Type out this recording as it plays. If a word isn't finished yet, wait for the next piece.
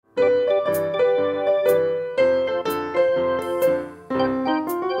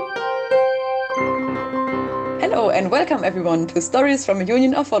and welcome everyone to Stories from a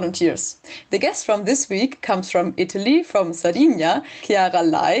Union of Volunteers. The guest from this week comes from Italy, from Sardinia, Chiara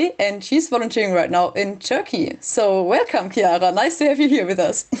Lai, and she's volunteering right now in Turkey. So welcome, Chiara. Nice to have you here with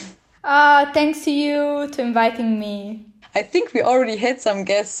us. Thanks to you to inviting me. I think we already had some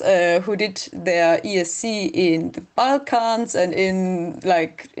guests who did their ESC in the Balkans and in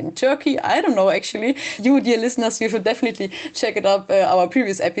Turkey. I don't know, actually. You, dear listeners, you should definitely check it up, our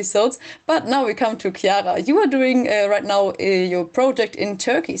previous episodes. But now we come to Chiara. You are doing right now your project in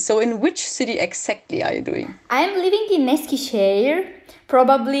Turkey. So in which city exactly are you doing? I'm living in Eskişehir.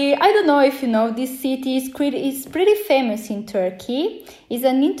 Probably, I don't know if you know, this city is pretty famous in Turkey. It's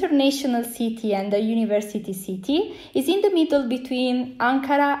an international city and a university city. It's in the middle between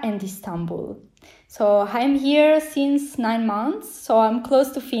Ankara and Istanbul. So I'm here since 9 months, so I'm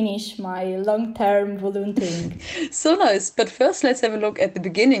close to finish my long-term volunteering. So nice. But first, let's have a look at the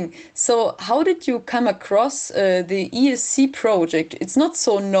beginning. So how did you come across the ESC project? It's not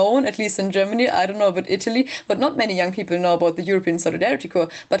so known, at least in Germany. I don't know about Italy, but not many young people know about the European Solidarity Corps.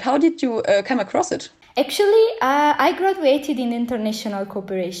 But how did you come across it? Actually, I graduated in international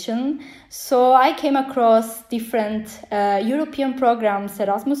cooperation, so I came across different European programs,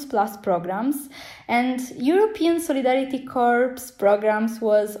 Erasmus Plus programs, and European Solidarity Corps programs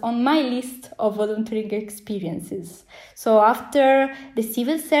was on my list of volunteering experiences. So after the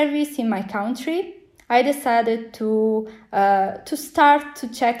civil service in my country, I decided to start to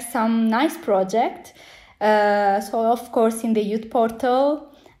check some nice project. So of course in the youth portal,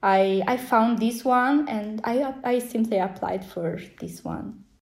 I found this one and I simply applied for this one.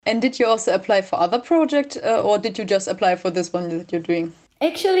 And did you also apply for other projects or did you just apply for this one that you're doing?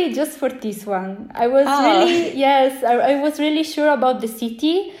 Actually, just for this one. I was I was really sure about the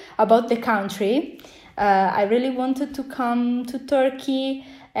city, about the country. I really wanted to come to Turkey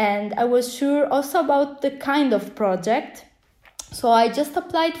and I was sure also about the kind of project. So I just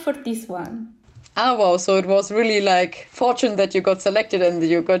applied for this one. Ah, wow. So it was really like fortune that you got selected and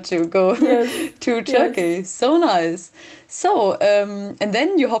you got to go to Turkey. Yes. So nice. So, and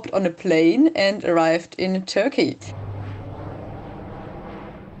then you hopped on a plane and arrived in Turkey.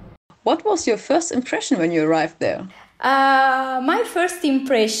 What was your first impression when you arrived there? My first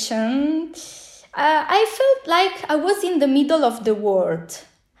impression, I felt like I was in the middle of the world,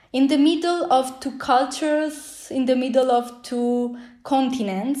 in the middle of two cultures, in the middle of two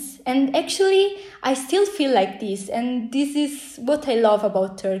continents. And actually, I still feel like this. And this is what I love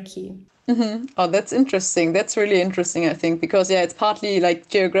about Turkey. Mm-hmm. Oh, that's interesting. That's really interesting, I think, because it's partly like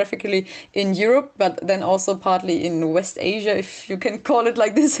geographically in Europe, but then also partly in West Asia, if you can call it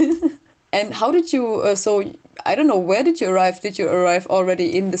like this. And how did you, I don't know, where did you arrive? Did you arrive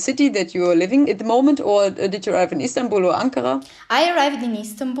already in the city that you are living at the moment, or did you arrive in Istanbul or Ankara? I arrived in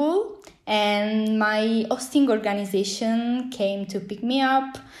Istanbul and my hosting organization came to pick me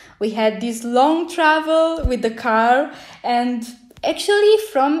up. We had this long travel with the car and actually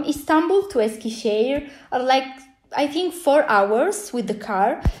from Istanbul to Eskişehir are I think 4 hours with the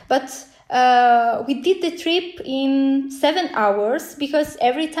car, but we did the trip in 7 hours because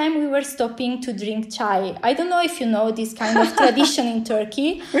every time we were stopping to drink chai. I don't know if you know this kind of tradition in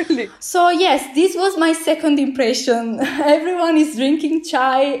Turkey. Really? So yes, this was my second impression. Everyone is drinking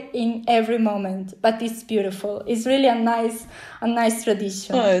chai in every moment, but it's beautiful. It's really a nice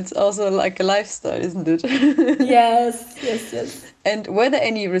tradition. Oh, it's also like a lifestyle, isn't it? Yes. And were there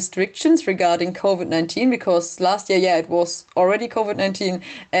any restrictions regarding COVID-19? Because last year, it was already COVID-19.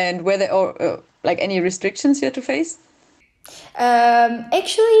 And were there any restrictions you had to face?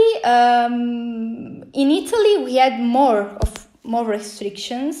 Actually, in Italy, we had more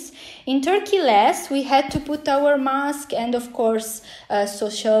restrictions. In Turkey, less. We had to put our mask and, of course,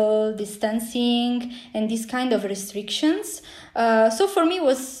 social distancing and these kind of restrictions. So for me, it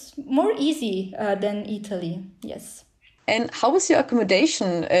was more easy than Italy. Yes. And how was your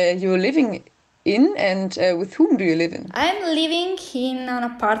accommodation you were living in, and with whom do you live in? I'm living in an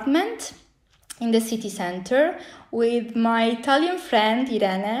apartment in the city center with my Italian friend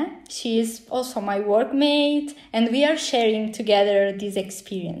Irene. She is also my workmate and we are sharing together this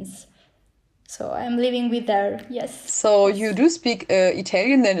experience. So I'm living with her, yes. So you do speak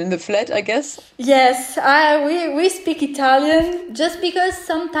Italian then in the flat, I guess? Yes, we speak Italian just because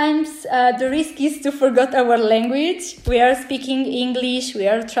sometimes the risk is to forget our language. We are speaking English, we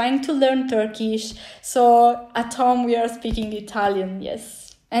are trying to learn Turkish. So at home we are speaking Italian,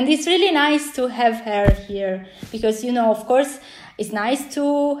 yes. And it's really nice to have her here because, of course, it's nice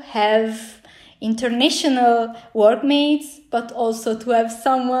to have international workmates, but also to have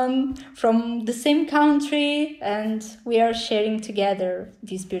someone from the same country, and we are sharing together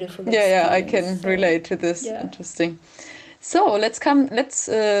this beautiful experience. Yeah, I can relate to this. Yeah. Interesting. So let's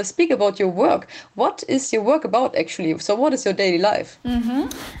speak about your work. What is your work about actually? So what is your daily life?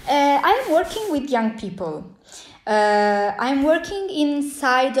 I'm working with young people. I'm working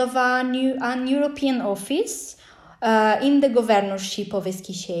inside of an European office in the governorship of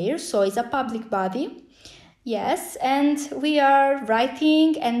Eskişehir, so it's a public body. Yes, and we are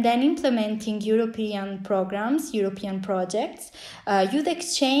writing and then implementing European programs, European projects, youth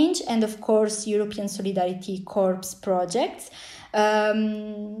exchange, and of course European Solidarity Corps projects.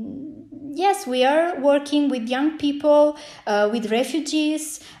 Yes, we are working with young people, with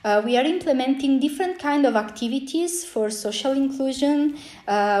refugees. We are implementing different kind of activities for social inclusion.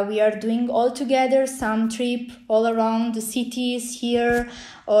 We are doing all together some trip all around the cities here,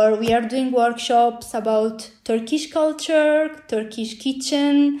 or we are doing workshops about Turkish culture, Turkish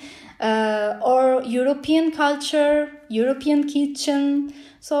kitchen, or European culture, European kitchen.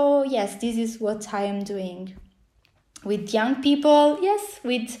 So yes, this is what I am doing. With young people, yes,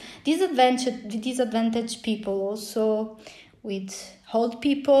 with disadvantaged people also, with old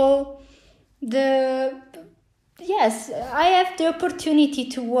people. Yes, I have the opportunity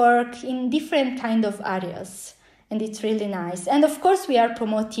to work in different kind of areas, and it's really nice. And of course, we are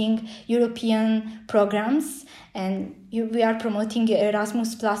promoting European programs, and we are promoting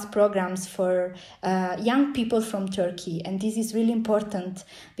Erasmus Plus programs for young people from Turkey. And this is really important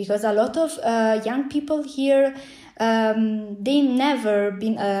because a lot of young people here, they never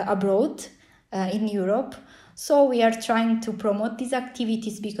been abroad in Europe. So we are trying to promote these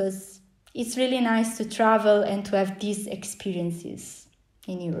activities because it's really nice to travel and to have these experiences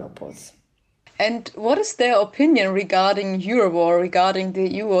in Europe also. And what is their opinion regarding Europe or regarding the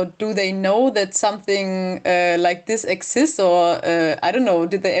EU? Or do they know that something like this exists? Or I don't know,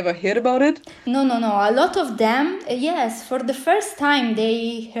 did they ever hear about it? No. A lot of them, yes, for the first time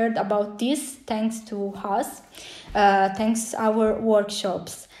they heard about this thanks to us, thanks our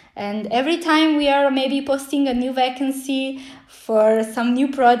workshops. And every time we are maybe posting a new vacancy for some new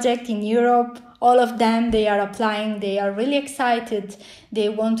project in Europe, all of them, they are applying, they are really excited. They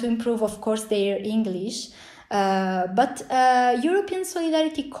want to improve, of course, their English. But European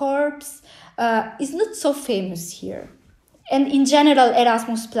Solidarity Corps is not so famous here. And in general,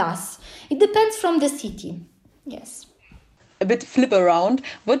 Erasmus+. It depends from the city, yes. A bit flip around.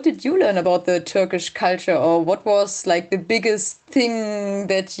 What did you learn about the Turkish culture, or what was like the biggest thing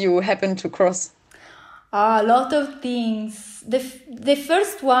that you happened to cross? A lot of things. The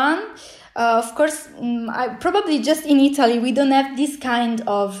first one, of course, probably just in Italy, we don't have this kind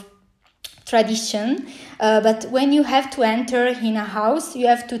of tradition. But when you have to enter in a house, you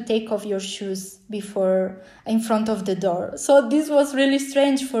have to take off your shoes before in front of the door. So this was really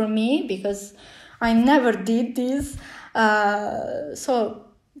strange for me because I never did this. So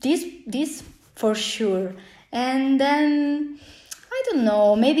this for sure. And then I don't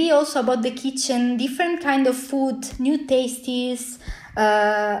know, maybe also about the kitchen, different kind of food, new tastes,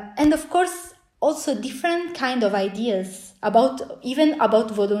 and of course also different kind of ideas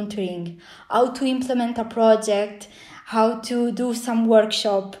about volunteering, how to implement a project, how to do some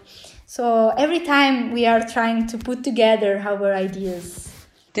workshop. So every time we are trying to put together our ideas.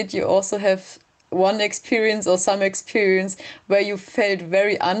 Did you also have one experience or some experience where you felt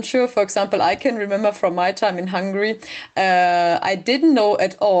very unsure? For example, I can remember from my time in Hungary, I didn't know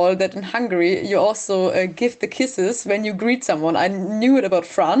at all that in Hungary you also give the kisses when you greet someone. I knew it about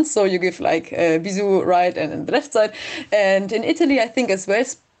France, so you give like bisou right and the left side. And in Italy, I think as well,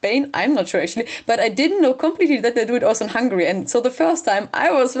 Spain, I'm not sure actually, but I didn't know completely that they do it also in Hungary. And so the first time I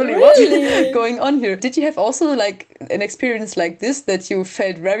was really what's going on here. Did you have also like an experience like this that you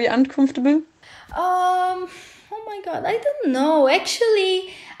felt very uncomfortable? Oh my God, I don't know.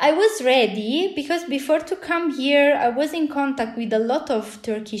 Actually, I was ready because before to come here, I was in contact with a lot of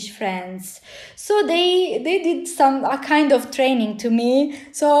Turkish friends. So they did a kind of training to me.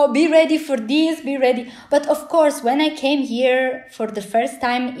 So be ready for this, be ready. But of course, when I came here for the first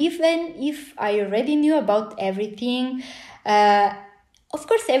time, even if I already knew about everything, of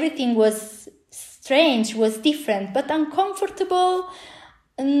course, everything was strange, was different, but uncomfortable.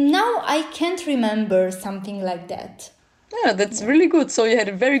 Now I can't remember something like that. Yeah, that's really good. So you had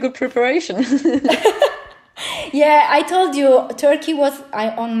a very good preparation. Yeah, I told you, Turkey was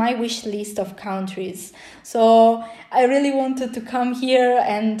on my wish list of countries. So I really wanted to come here,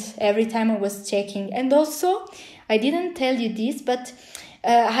 and every time I was checking. And also, I didn't tell you this, but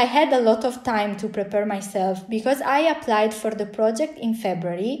I had a lot of time to prepare myself because I applied for the project in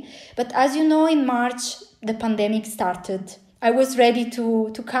February. But as you know, in March, the pandemic started. I was ready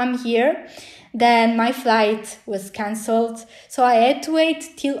to come here. Then my flight was cancelled. So I had to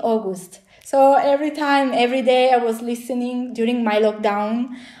wait till August. So every day I was listening during my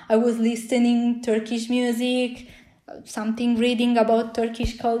lockdown. I was listening Turkish music, something reading about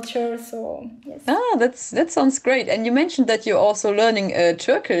Turkish culture. So yes. That sounds great. And you mentioned that you're also learning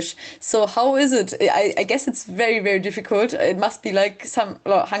Turkish. So how is it? I guess it's very, very difficult. It must be like some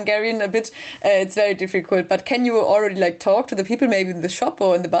Hungarian a bit. It's very difficult. But can you already like talk to the people maybe in the shop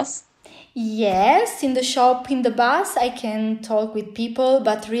or in the bus? Yes, in the shop, in the bus, I can talk with people,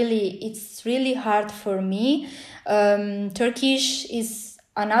 but really, it's really hard for me. Turkish is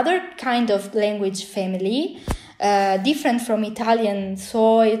another kind of language family, different from Italian,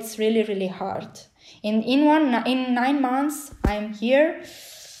 so it's really, really hard. In 9 months, I'm here.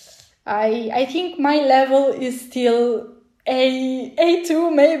 I think my level is still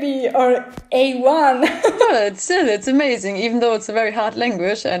A2 maybe, or A1. It's amazing, even though it's a very hard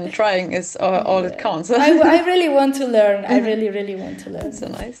language and trying is all it counts. I really want to learn. I really want to learn. That's so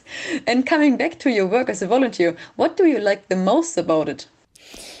nice. And coming back to your work as a volunteer, what do you like the most about it?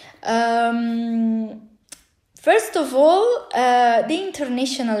 First of all, the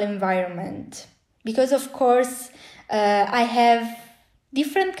international environment. Because of course, I have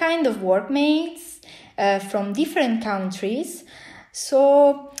different kind of workmates from different countries.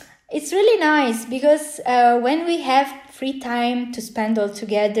 So it's really nice because when we have free time to spend all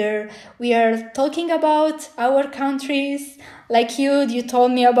together, we are talking about our countries. Like you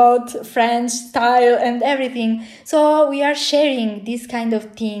told me about French style and everything. So we are sharing these kind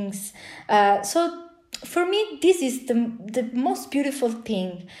of things. So for me, this is the most beautiful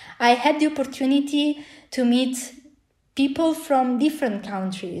thing. I had the opportunity to meet people from different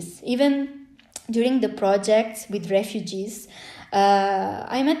countries, even during the project with refugees.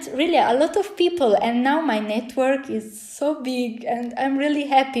 I met really a lot of people, and now my network is so big, and I'm really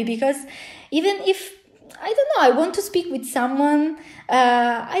happy because even if, I don't know, I want to speak with someone,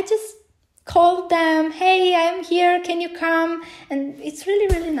 I just call them, hey, I'm here, can you come? And it's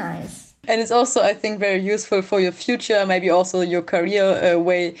really, really nice. And it's also, I think, very useful for your future, maybe also your career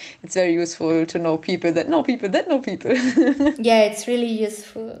way. It's very useful to know people that know people that know people. Yeah, it's really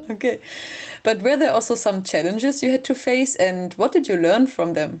useful. Okay. But were there also some challenges you had to face, and what did you learn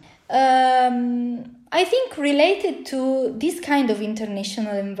from them? I think related to this kind of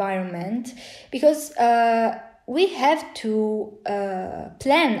international environment, because we have to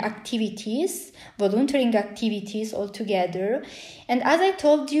plan activities, volunteering activities all together. And as I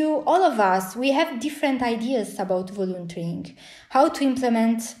told you, all of us, we have different ideas about volunteering, how to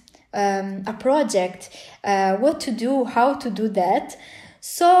implement a project, what to do, how to do that.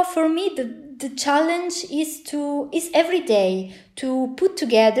 So for me, the challenge is every day to put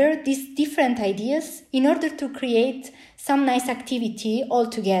together these different ideas in order to create some nice activity all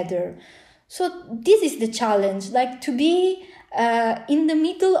together. So this is the challenge, like to be in the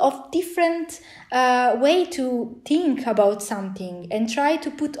middle of different way to think about something and try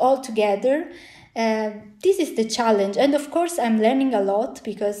to put all together. This is the challenge. And of course, I'm learning a lot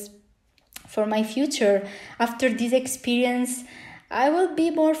because for my future, after this experience, I will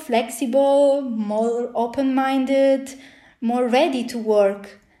be more flexible, more open-minded, more ready to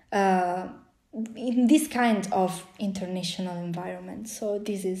work in this kind of international environment. So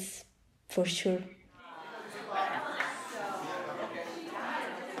this is for sure.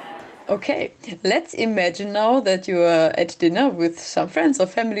 Okay, let's imagine now that you are at dinner with some friends or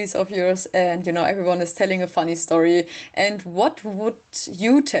families of yours, and everyone is telling a funny story. And what would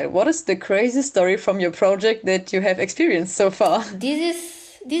you tell? What is the crazy story from your project that you have experienced so far?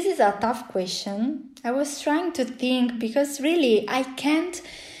 This is a tough question. I was trying to think because really I can't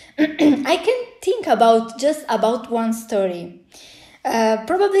think about one story.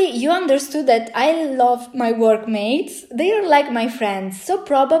 Probably you understood that I love my workmates. They are like my friends. So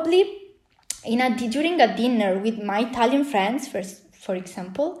probably during a dinner with my Italian friends, for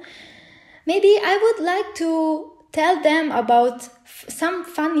example, maybe I would like to tell them about some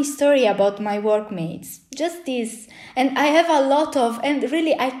funny story about my workmates. Just this. And I have a lot and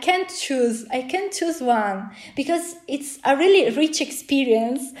really I can't choose one because it's a really rich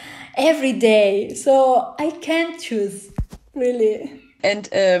experience every day. So I can't choose. Really. And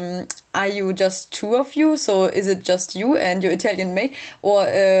are you just two of you? So is it just you and your Italian mate? Or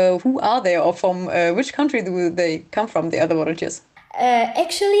who are they? Or from which country do they come from, the other volunteers?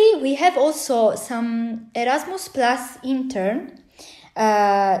 Actually, we have also some Erasmus Plus intern.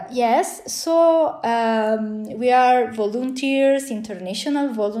 Yes, so we are volunteers,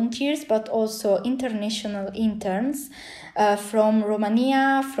 international volunteers, but also international interns from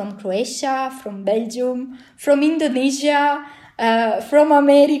Romania, from Croatia, from Belgium, from Indonesia, from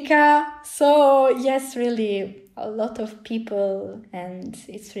America. So yes, really a lot of people, and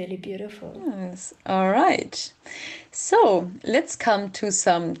it's really beautiful. Yes. All right. So let's come to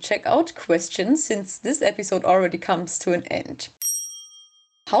some checkout questions, since this episode already comes to an end.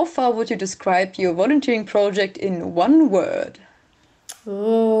 How far would you describe your volunteering project in one word?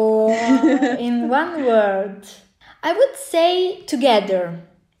 Oh, in one word, I would say together.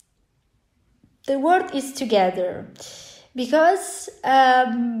 The word is together, because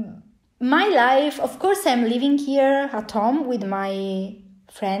my life, of course, I'm living here at home with my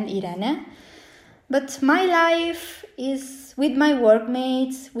friend Irene, but my life is with my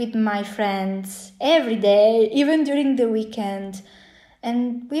workmates, with my friends, every day, even during the weekend.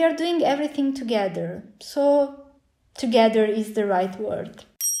 And we are doing everything together. So together is the right word.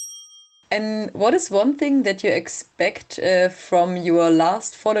 And what is one thing that you expect from your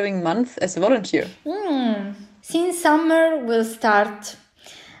last following month as a volunteer? Since summer will start,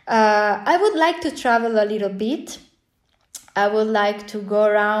 I would like to travel a little bit. I would like to go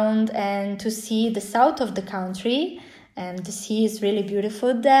around and to see the south of the country, and the sea is really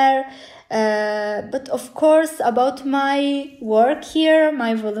beautiful there. But of course, about my work here,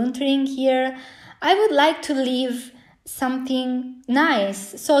 my volunteering here, I would like to leave something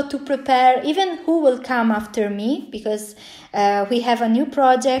nice. So to prepare even who will come after me, because we have a new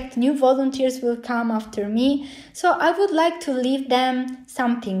project, new volunteers will come after me. So I would like to leave them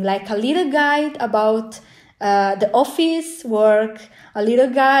something like a little guide about the office work, a little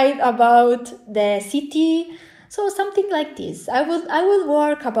guide about the city. So something like this. I will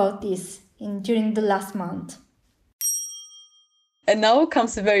work about this during the last month. And now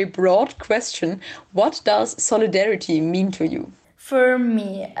comes a very broad question. What does solidarity mean to you? For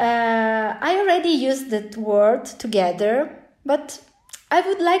me, I already used that word together, but I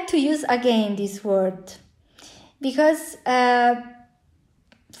would like to use again this word. Because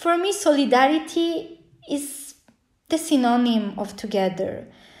for me, solidarity is the synonym of together.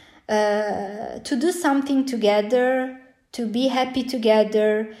 To do something together, to be happy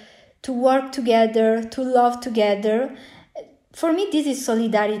together, to work together, to love together. For me, this is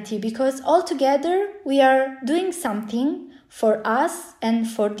solidarity, because all together we are doing something for us and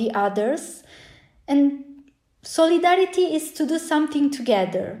for the others. And solidarity is to do something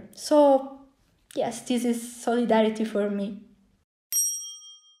together. So, yes, this is solidarity for me.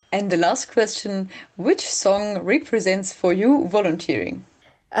 And the last question, which song represents for you volunteering?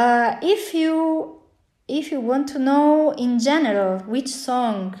 If you want to know in general which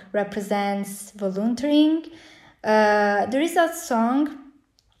song represents volunteering, there is a song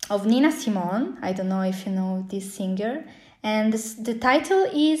of Nina Simone. I don't know if you know this singer. And the title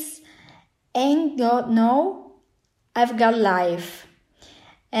is Ain't Got No, I've Got Life.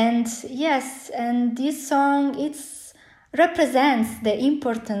 And yes, and this song, it represents the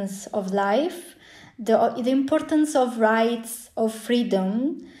importance of life, the importance of rights, of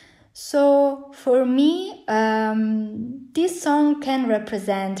freedom. So for me, this song can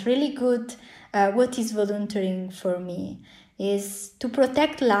represent really good what is volunteering for me, is to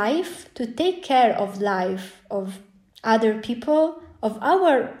protect life, to take care of life, of other people, of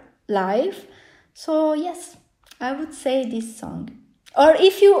our life. So yes, I would say this song. Or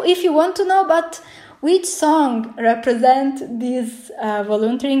if you want to know about which song represent this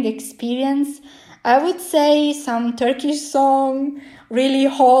volunteering experience, I would say some Turkish song, really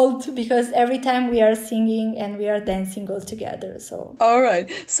hold, because every time we are singing and we are dancing all together. So all right,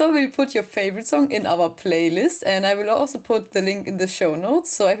 so we'll put your favorite song in our playlist, and I will also put the link in the show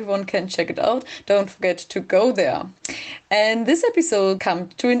notes so everyone can check it out. Don't forget to go there. And this episode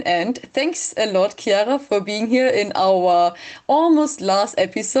comes to an end. Thanks a lot, Chiara, for being here in our almost last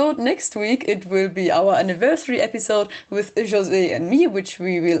episode. Next week it will be our anniversary episode with José and me, which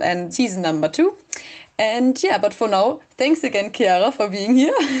we will end season number 2. And yeah, but for now, thanks again, Chiara, for being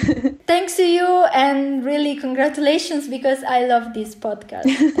here. Thanks to you, and really congratulations, because I love this podcast.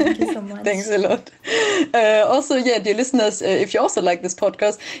 Thank you so much. Thanks a lot. Also, yeah, dear listeners, if you also like this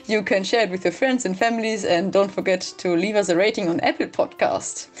podcast, you can share it with your friends and families, and don't forget to leave us a rating on Apple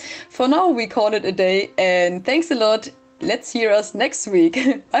Podcast. For now, we call it a day, and thanks a lot. Let's hear us next week.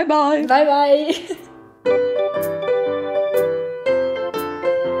 Bye-bye. Bye-bye.